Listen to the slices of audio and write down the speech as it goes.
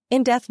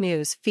In-depth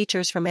news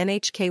features from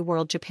NHK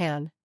World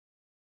Japan.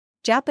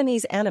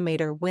 Japanese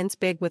animator wins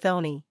big with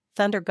Oni,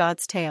 Thunder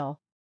God's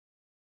Tale.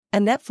 A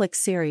Netflix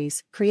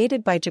series,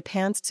 created by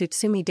Japan's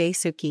Tsutsumi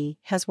Daisuke,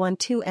 has won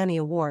 2 Annie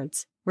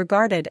Awards,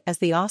 regarded as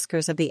the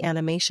Oscars of the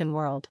animation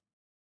world.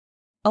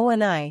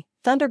 Oni,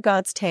 Thunder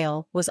God's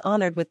Tale was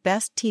honored with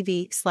Best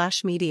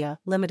TV/Media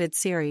Limited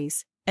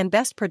Series, and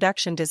Best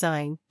Production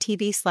Design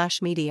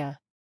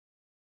TV/Media.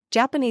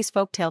 Japanese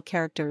folktale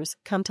characters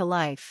come to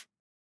life.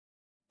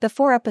 The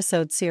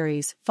 4-episode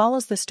series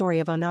follows the story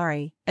of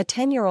Onari, a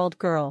 10-year-old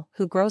girl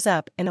who grows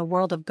up in a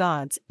world of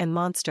gods and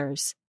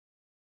monsters.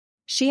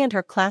 She and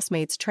her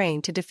classmates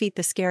train to defeat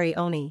the scary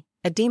Oni,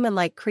 a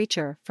demon-like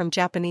creature from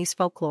Japanese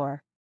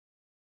folklore.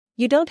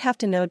 You don't have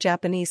to know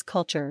Japanese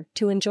culture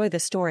to enjoy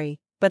the story,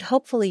 but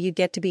hopefully you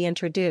get to be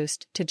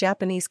introduced to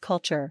Japanese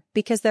culture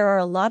because there are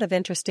a lot of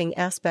interesting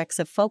aspects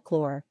of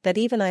folklore that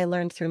even I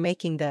learned through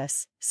making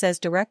this, says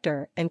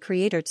director and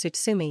creator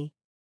Tsutsumi.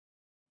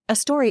 A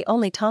story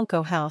only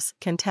Tonko House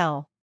can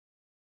tell.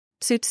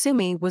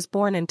 Tsutsumi was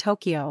born in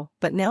Tokyo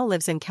but now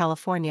lives in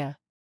California.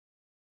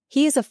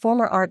 He is a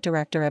former art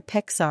director at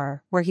Pixar,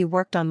 where he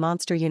worked on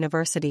Monster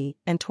University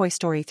and Toy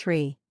Story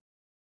 3.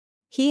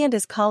 He and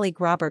his colleague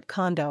Robert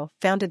Kondo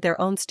founded their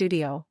own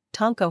studio,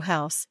 Tonko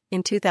House,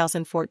 in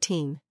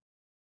 2014.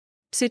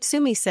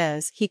 Tsutsumi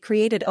says he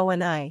created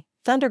Oni,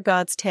 Thunder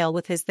God's Tale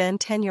with his then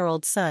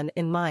 10-year-old son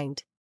in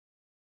mind.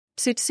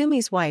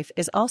 Tsutsumi's wife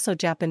is also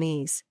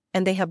Japanese,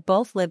 and they have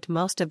both lived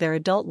most of their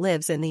adult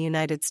lives in the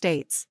United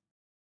States.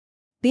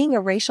 Being a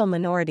racial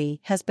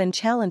minority has been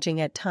challenging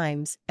at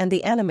times, and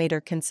the animator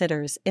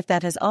considers if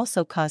that has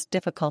also caused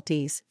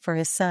difficulties for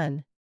his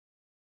son.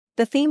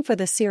 The theme for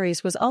the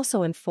series was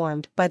also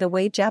informed by the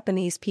way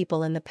Japanese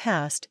people in the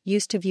past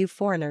used to view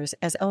foreigners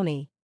as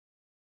Oni.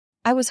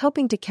 I was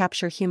hoping to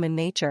capture human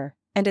nature,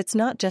 and it's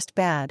not just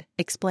bad,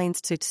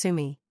 explains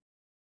Tsutsumi.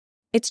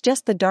 It's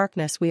just the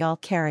darkness we all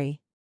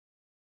carry.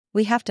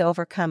 We have to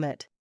overcome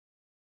it.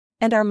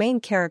 And our main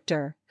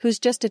character, who's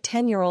just a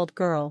 10-year-old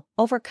girl,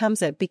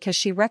 overcomes it because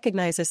she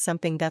recognizes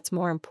something that's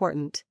more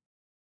important.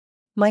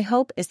 My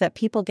hope is that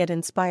people get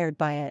inspired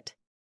by it.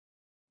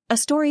 A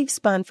story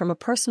spun from a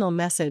personal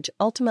message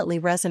ultimately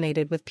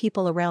resonated with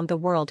people around the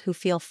world who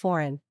feel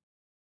foreign.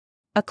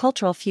 A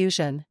cultural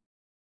fusion.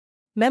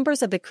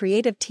 Members of the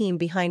creative team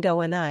behind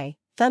Oni,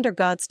 Thunder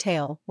God's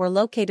Tale, were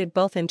located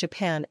both in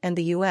Japan and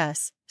the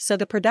US, so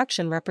the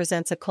production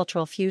represents a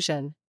cultural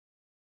fusion.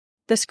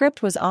 The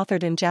script was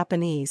authored in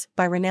Japanese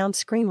by renowned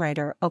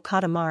screenwriter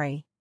Okada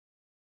Mari.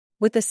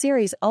 With the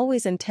series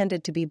always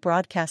intended to be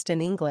broadcast in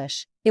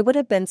English, it would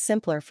have been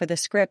simpler for the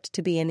script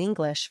to be in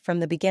English from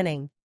the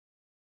beginning.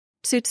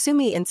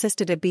 Tsutsumi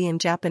insisted it be in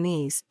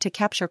Japanese to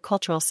capture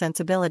cultural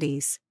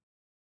sensibilities.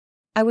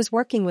 I was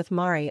working with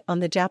Mari on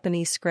the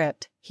Japanese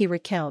script, he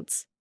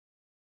recounts.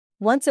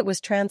 Once it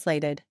was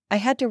translated, I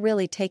had to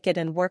really take it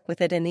and work with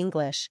it in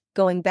English,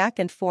 going back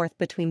and forth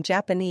between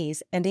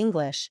Japanese and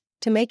English,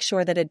 to make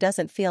sure that it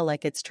doesn't feel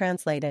like it's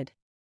translated.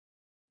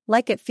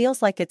 Like it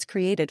feels like it's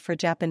created for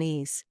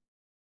Japanese.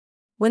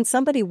 When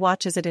somebody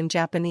watches it in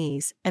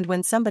Japanese and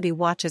when somebody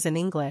watches in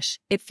English,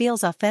 it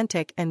feels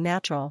authentic and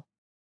natural.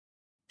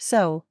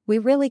 So, we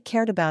really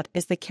cared about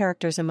is the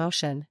character's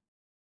emotion.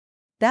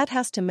 That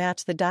has to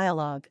match the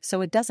dialogue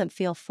so it doesn't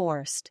feel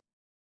forced.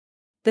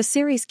 The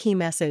series' key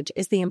message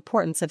is the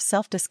importance of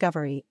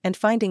self-discovery and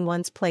finding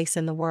one's place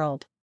in the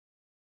world.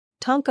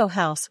 Tonko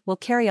House will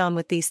carry on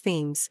with these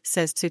themes,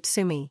 says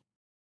Tsutsumi.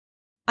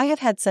 I have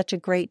had such a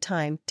great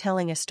time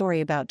telling a story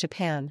about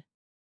Japan.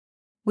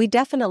 We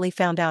definitely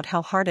found out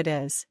how hard it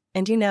is,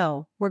 and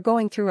we're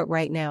going through it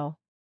right now.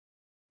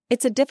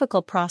 It's a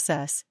difficult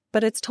process,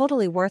 but it's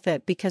totally worth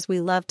it because we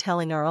love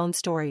telling our own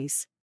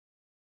stories.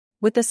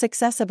 With the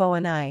success of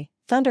Oni,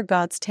 Thunder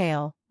God's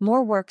Tale,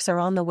 more works are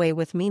on the way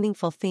with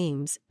meaningful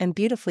themes and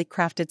beautifully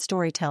crafted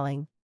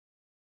storytelling.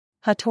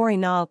 Hattori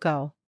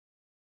Naoko.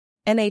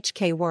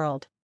 NHK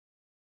World.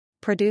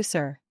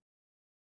 Producer.